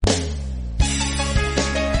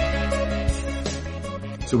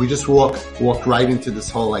So we just walked right into this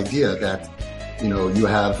whole idea that, you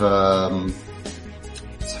have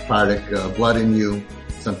Sephardic blood in you.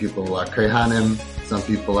 Some people are Kohanim. Some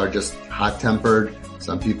people are just hot-tempered.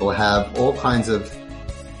 Some people have all kinds of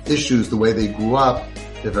issues the way they grew up.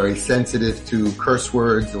 They're very sensitive to curse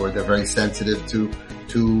words, or they're very sensitive to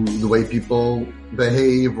the way people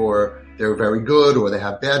behave, or they're very good, or they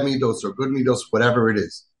have bad midos or good midos, whatever it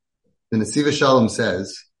is. The Nesivas Shalom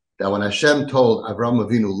says that when Hashem told Avraham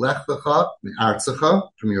Avinu, Lech lecha mi'artzecha,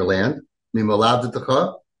 from your land,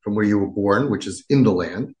 mi'moladtecha, from where you were born, which is in the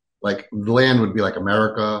land, like the land would be like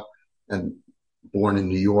America, and born in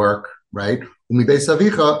New York, right? U'mibeis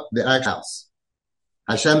avicha, the actual house.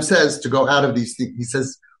 Hashem says to go out of these things. He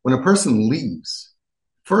says, when a person leaves,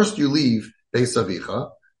 first you leave Beis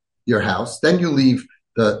Avicha, your house, then you leave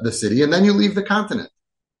the city, and then you leave the continent,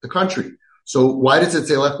 the country. So why does it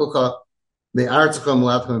say Lech lecha me'artzecha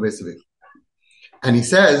moladtecha Beis Avicha? And he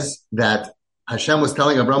says that Hashem was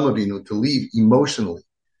telling Avraham Avinu to leave emotionally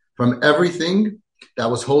from everything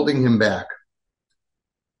that was holding him back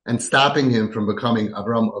and stopping him from becoming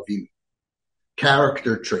Avraham Avinu.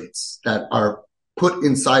 Character traits that are put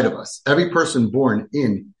inside of us. Every person born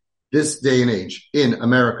in this day and age in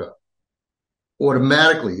America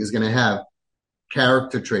automatically is going to have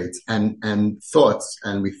character traits and thoughts,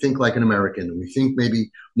 and we think like an American, and we think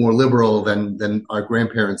maybe more liberal than our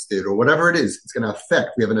grandparents did, or whatever it is. It's going to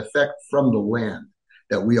affect. We have an effect from the land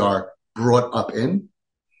that we are brought up in.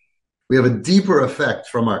 We have a deeper effect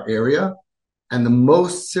from our area, and the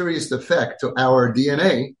most serious effect to our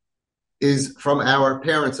DNA is from our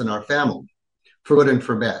parents and our family, for good and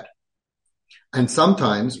for bad. And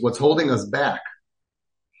sometimes what's holding us back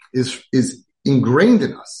is ingrained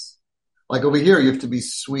in us. Like over here, you have to be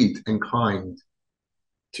sweet and kind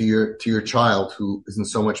to your child who is in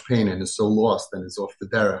so much pain and is so lost and is off the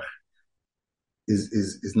derech,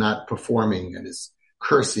 is not performing and is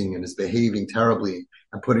cursing and is behaving terribly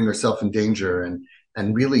and putting herself in danger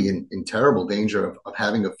and really in terrible danger of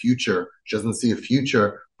having a future. She doesn't see a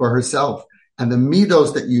future for herself. And the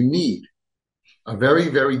midos that you need are very,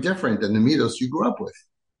 very different than the midos you grew up with.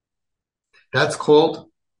 That's called,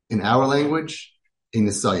 in our language, a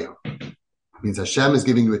nisayah. It means Hashem is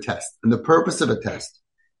giving you a test. And the purpose of a test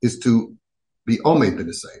is to be omed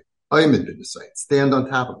b'nisayah, stand on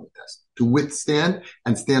top of the test, to withstand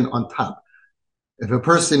and stand on top. If a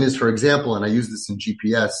person is, for example, and I use this in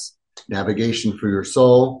GPS, Navigation for Your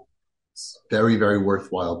Soul, it's a very, very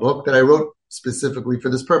worthwhile book that I wrote specifically for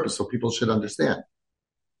this purpose, so people should understand.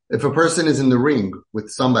 If a person is in the ring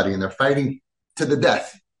with somebody and they're fighting to the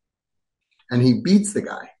death, and he beats the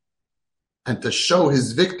guy, and to show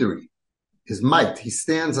his victory, his might, he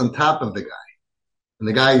stands on top of the guy, and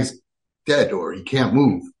the guy is dead or he can't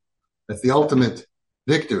move. That's the ultimate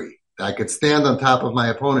victory. I could stand on top of my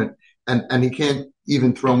opponent, and he can't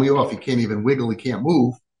even throw me off. He can't even wiggle. He can't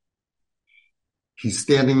move. He's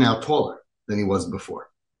standing now taller than he was before.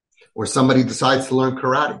 Or somebody decides to learn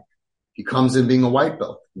karate. He comes in being a white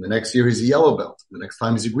belt. And the next year he's a yellow belt. And the next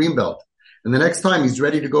time he's a green belt. And the next time he's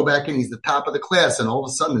ready to go back in. He's the top of the class. And all of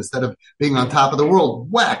a sudden, instead of being on top of the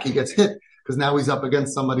world, whack, he gets hit. Because now he's up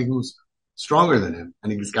against somebody who's stronger than him.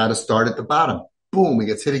 And he's got to start at the bottom. Boom, he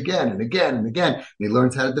gets hit again and again and again. And he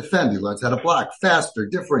learns how to defend. He learns how to block faster,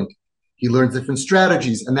 different. He learns different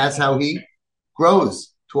strategies. And that's how he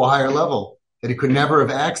grows to a higher level that he could never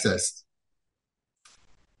have accessed.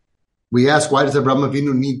 We ask, why does Avraham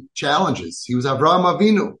Avinu need challenges? He was Avraham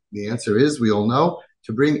Avinu. The answer is, we all know,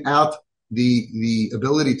 to bring out the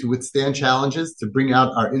ability to withstand challenges, to bring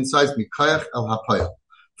out our insides, mikayach el hapayel,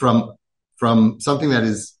 from something that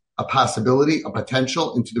is a possibility, a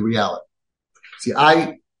potential, into the reality. See,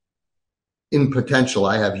 in potential,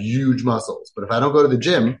 I have huge muscles, but if I don't go to the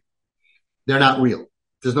gym, they're not real.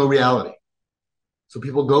 There's no reality. So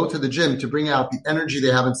people go to the gym to bring out the energy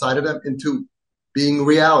they have inside of them into being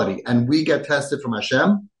reality. And we get tested from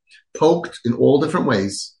Hashem, poked in all different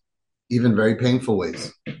ways, even very painful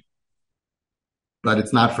ways. But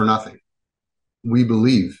it's not for nothing. We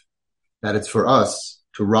believe that it's for us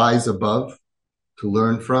to rise above, to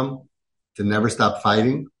learn from, to never stop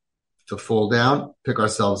fighting, to fall down, pick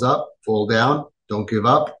ourselves up, fall down, don't give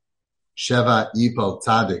up. Sheva Yipal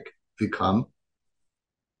Tzaddik Vikam.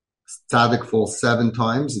 Tzaddik falls 7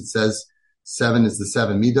 times. It says 7 is the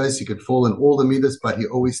 7 midas. He could fall in all the midas, but he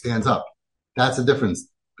always stands up. That's the difference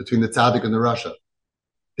between the tzaddik and the rasha.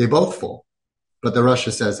 They both fall. But the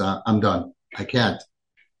rasha says, I'm done. I can't.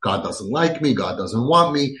 God doesn't like me. God doesn't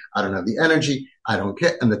want me. I don't have the energy. I don't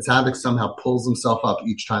care. And the tzaddik somehow pulls himself up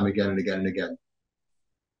each time again and again and again.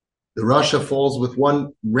 The rasha falls with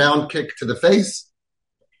one round kick to the face,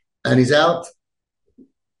 and he's out.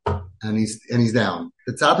 and he's down.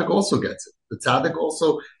 The tzaddik also gets it. The tzaddik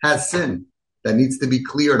also has sin that needs to be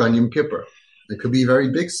cleared on Yom Kippur. It could be a very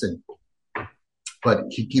big sin, but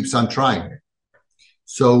he keeps on trying.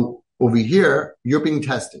 So over here, you're being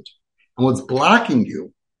tested. And what's blocking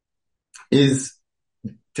you is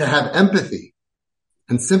to have empathy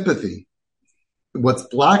and sympathy. What's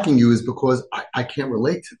blocking you is because I can't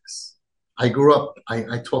relate to this. I grew up,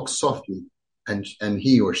 I talk softly, and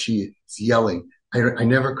he or she is yelling. I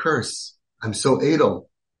never curse. I'm so edel.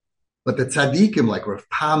 But the tzaddikim, like Rav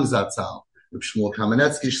Pam Zatzal, Rav Shmuel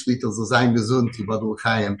Kamenetsky, Shlitel Zazayin Gesund, Tibadul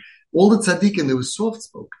Chaim, all the tzaddikim, they were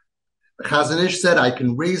soft-spoken. The Chazon Ish said, I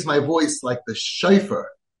can raise my voice like the shofar,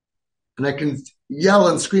 and I can yell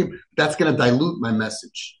and scream. That's going to dilute my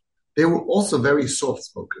message. They were also very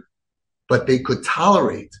soft-spoken, but they could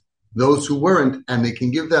tolerate those who weren't, and they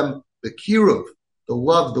can give them the kiruv, the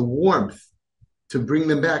love, the warmth to bring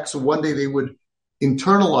them back. So one day they would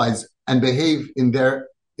internalize and behave in their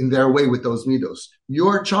way with those midos.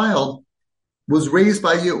 Your child was raised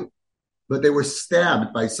by you, but they were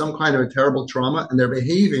stabbed by some kind of a terrible trauma, and they're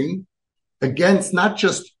behaving against not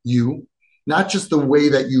just you, not just the way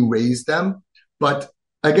that you raised them, but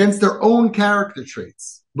against their own character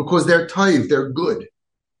traits, because they're taiv, they're good.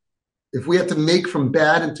 If we had to make from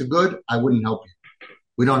bad into good, I wouldn't help you.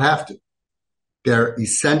 We don't have to. They're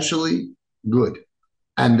essentially good.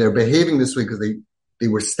 And they're behaving this way because they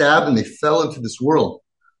were stabbed and they fell into this world.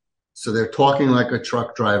 So they're talking like a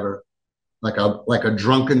truck driver, like a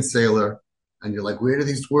drunken sailor. And you're like, where do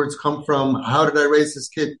these words come from? How did I raise this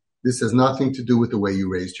kid? This has nothing to do with the way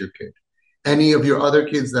you raised your kid. Any of your other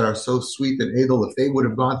kids that are so sweet and edel, if they would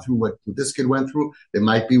have gone through what this kid went through, they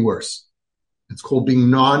might be worse. It's called being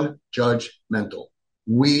non-judgmental.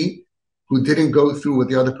 We, who didn't go through what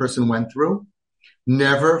the other person went through,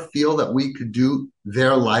 never feel that we could do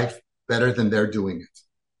their life better than they're doing it.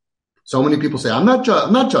 So many people say, I'm not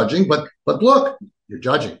judging, but look, you're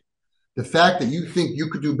judging. The fact that you think you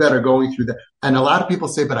could do better going through that. And a lot of people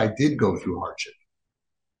say, but I did go through hardship.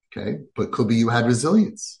 Okay. But could be you had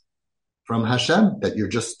resilience from Hashem, that you're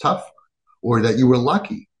just tough, or that you were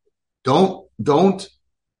lucky. Don't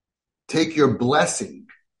take your blessing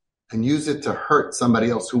and use it to hurt somebody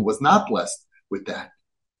else who was not blessed with that.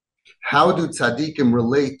 How do tzaddikim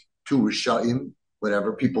relate to Rishayim,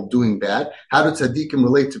 whatever, people doing bad? How do tzaddikim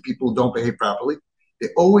relate to people who don't behave properly? They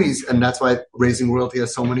always, and that's why Raising Royalty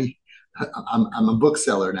has so many, I'm a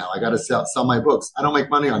bookseller now. I got to sell my books. I don't make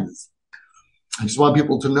money on this. I just want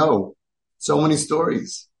people to know so many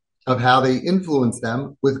stories of how they influence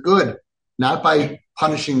them with good, not by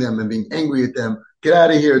punishing them and being angry at them. Get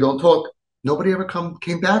out of here. Don't talk. Nobody ever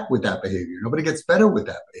came back with that behavior. Nobody gets better with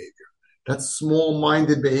that behavior. That's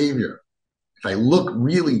small-minded behavior. If I look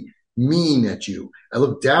really mean at you, I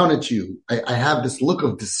look down at you, I have this look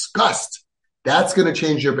of disgust, that's going to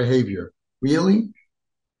change your behavior. Really?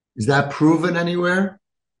 Is that proven anywhere?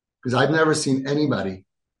 Because I've never seen anybody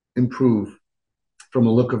improve from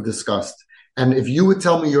a look of disgust. And if you would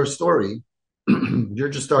tell me your story, you're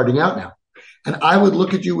just starting out now, and I would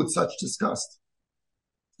look at you with such disgust,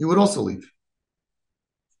 you would also leave.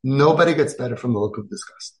 Nobody gets better from the look of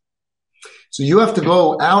disgust. So you have to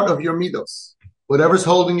go out of your midos, whatever's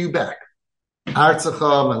holding you back. Even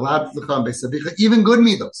good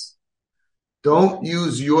midos. Don't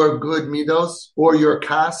use your good midos or your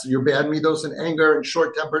kas, your bad midos and anger and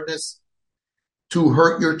short-temperedness to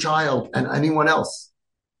hurt your child and anyone else.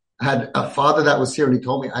 I had a father that was here and he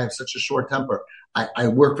told me, I have such a short temper. I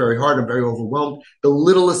work very hard. I'm very overwhelmed. The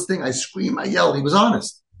littlest thing, I scream, I yell. He was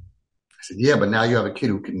honest. I said, yeah, but now you have a kid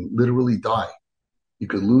who can literally die. You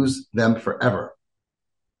could lose them forever.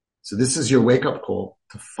 So this is your wake-up call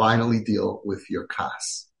to finally deal with your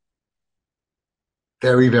kas.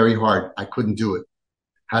 Very, very hard. I couldn't do it.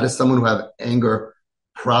 How does someone who have anger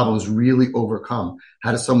problems really overcome?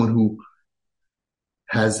 How does someone who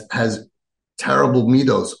has terrible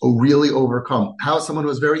midos really overcome? How is someone who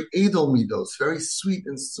has very edel midos, very sweet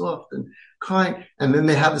and soft and kind, and then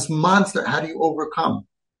they have this monster? How do you overcome?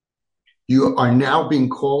 You are now being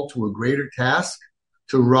called to a greater task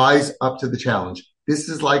to rise up to the challenge. This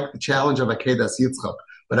is like the challenge of Akedas Yitzchak.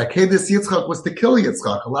 But Akedas Yitzchak was to kill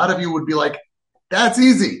Yitzchak. A lot of you would be like, that's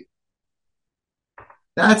easy.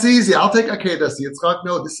 That's easy. I'll take Akedas Yitzchak.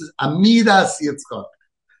 No, this is Amidas Yitzchak.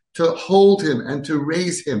 To hold him and to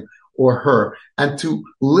raise him or her and to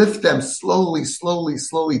lift them slowly, slowly,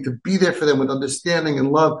 slowly, to be there for them with understanding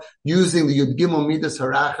and love, using the Yud Gimel Midas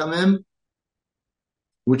Harachamim,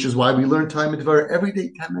 which is why we learn time and Dvar every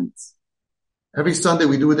day, 10 minutes. Every Sunday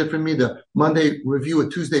we do a different midah. Monday, review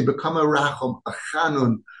it. Tuesday, become a racham, a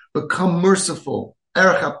chanun, become merciful,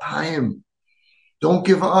 erech apayim. Don't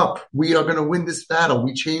give up. We are going to win this battle.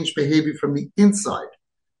 We change behavior from the inside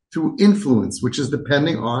through influence, which is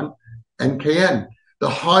depending on NKN. The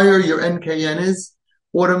higher your NKN is,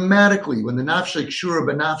 automatically, when the nafshay kshura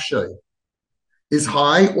b'nafshay is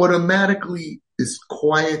high, automatically this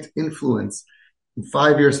quiet influence, in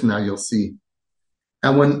 5 years from now, you'll see.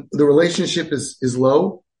 And when the relationship is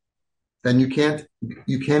low, then you can't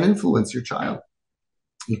influence your child.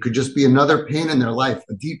 It could just be another pain in their life,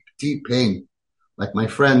 a deep, deep pain. Like my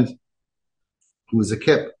friend who was a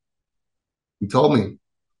kip, he told me,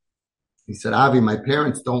 he said, Avi, my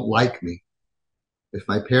parents don't like me. If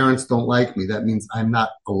my parents don't like me, that means I'm not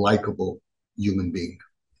a likable human being.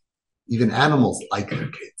 Even animals like their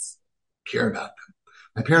kids, care about them.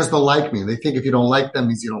 My parents don't like me. They think if you don't like them,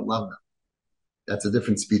 means you don't love them. That's a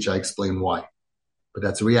different speech. I explain why. But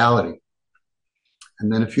that's a reality.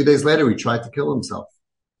 And then a few days later, he tried to kill himself.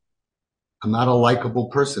 I'm not a likable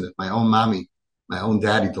person if my own mommy, my own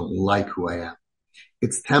daddy don't like who I am.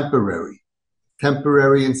 It's temporary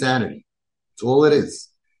insanity. It's all it is.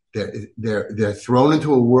 They're thrown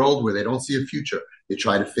into a world where they don't see a future. They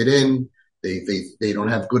try to fit in. They don't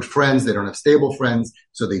have good friends. They don't have stable friends.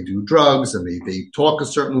 So they do drugs and they talk a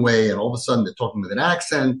certain way. And all of a sudden they're talking with an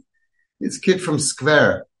accent. This kid from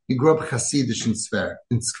Skver, he grew up Hasidish in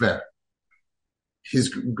Skver. His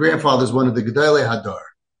grandfather's one of the Gedolei Hadar.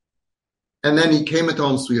 And then he came into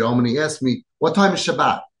home sweet home and he asked me, what time is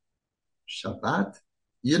Shabbat? Shabbat?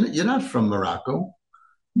 You're not from Morocco.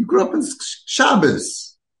 You grew up in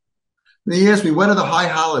Shabbos. And he asked me, when are the high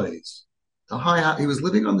holidays? He was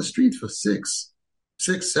living on the street for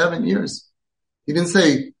 7 years. He didn't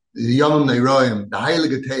say the Yom Neiroim, the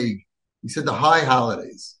Heilige Tag. He said the high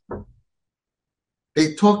holidays.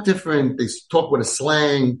 They talk different. They talk with a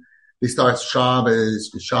slang. They start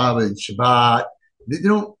Shabbos, Shabbat.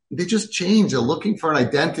 They just change. They're looking for an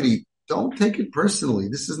identity. Don't take it personally.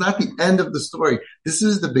 This is not the end of the story. This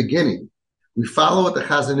is the beginning. We follow what the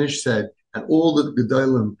Chazon Ish said and all the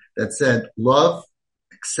Gedolim that said love,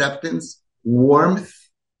 acceptance, warmth,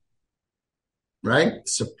 right?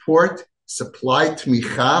 Support, supply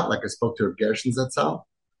tmicha, like I spoke to Rav Gershon Zatzal,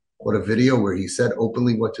 or a video where he said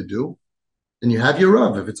openly what to do. And you have your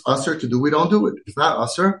Rav. If it's usher to do, we don't do it. If it's not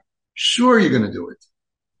usher, sure you're going to do it.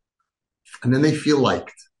 And then they feel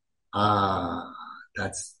liked.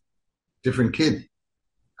 That's different kid.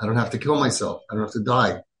 I don't have to kill myself. I don't have to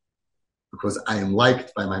die because I am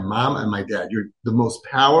liked by my mom and my dad. You're the most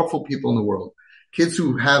powerful people in the world. Kids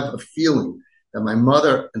who have a feeling that my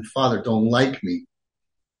mother and father don't like me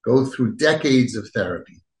go through decades of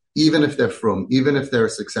therapy, even if they're frum, even if they're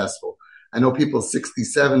successful. I know people 60,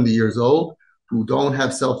 70 years old who don't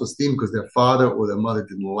have self-esteem because their father or their mother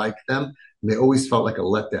didn't like them, and they always felt like a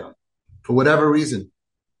letdown for whatever reason.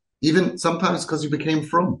 Even sometimes because you became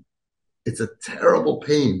frum. It's a terrible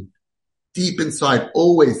pain deep inside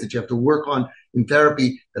always that you have to work on in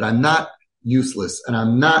therapy, that I'm not useless and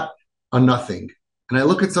I'm not a nothing. And I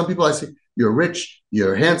look at some people, I say, you're rich,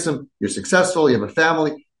 you're handsome, you're successful, you have a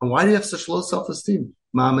family. And why do you have such low self-esteem?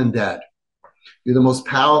 Mom and dad. You're the most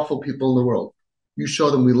powerful people in the world. You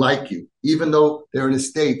show them we like you, even though they're in a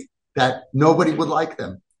state that nobody would like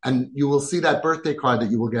them. And you will see that birthday card that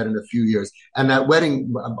you will get in a few years. And that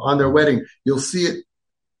wedding, on their wedding, you'll see it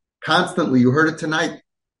constantly. You heard it tonight.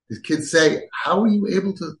 The kids say, how are you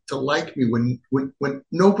able to like me when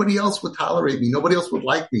nobody else would tolerate me? Nobody else would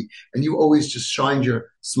like me. And you always just shined your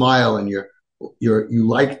smile and you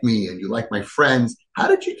liked me and you liked my friends. How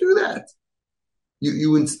did you do that?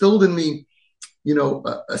 You instilled in me,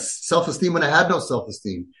 a self-esteem when I had no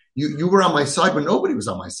self-esteem. You were on my side when nobody was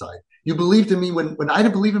on my side. You believed in me when I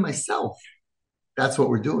didn't believe in myself. That's what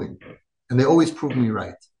we're doing. And they always prove me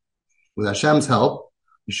right. With Hashem's help,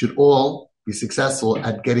 you should all be successful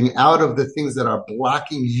at getting out of the things that are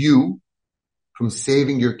blocking you from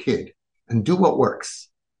saving your kid, and do what works.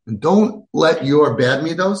 And don't let your bad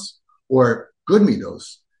midos or good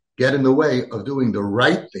midos get in the way of doing the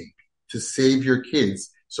right thing to save your kids.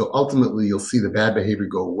 So ultimately you'll see the bad behavior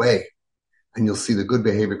go away and you'll see the good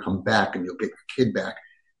behavior come back and you'll get your kid back.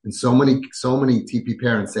 And so many TP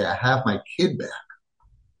parents say, I have my kid back.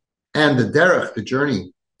 And the derech, the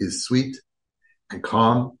journey, is sweet and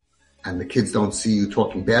calm. And the kids don't see you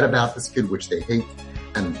talking bad about this kid, which they hate.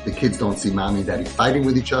 And the kids don't see mommy and daddy fighting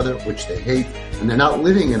with each other, which they hate. And they're not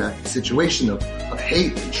living in a situation of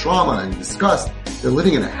hate and trauma and disgust. They're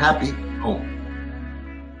living in a happy home.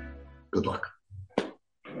 Good luck.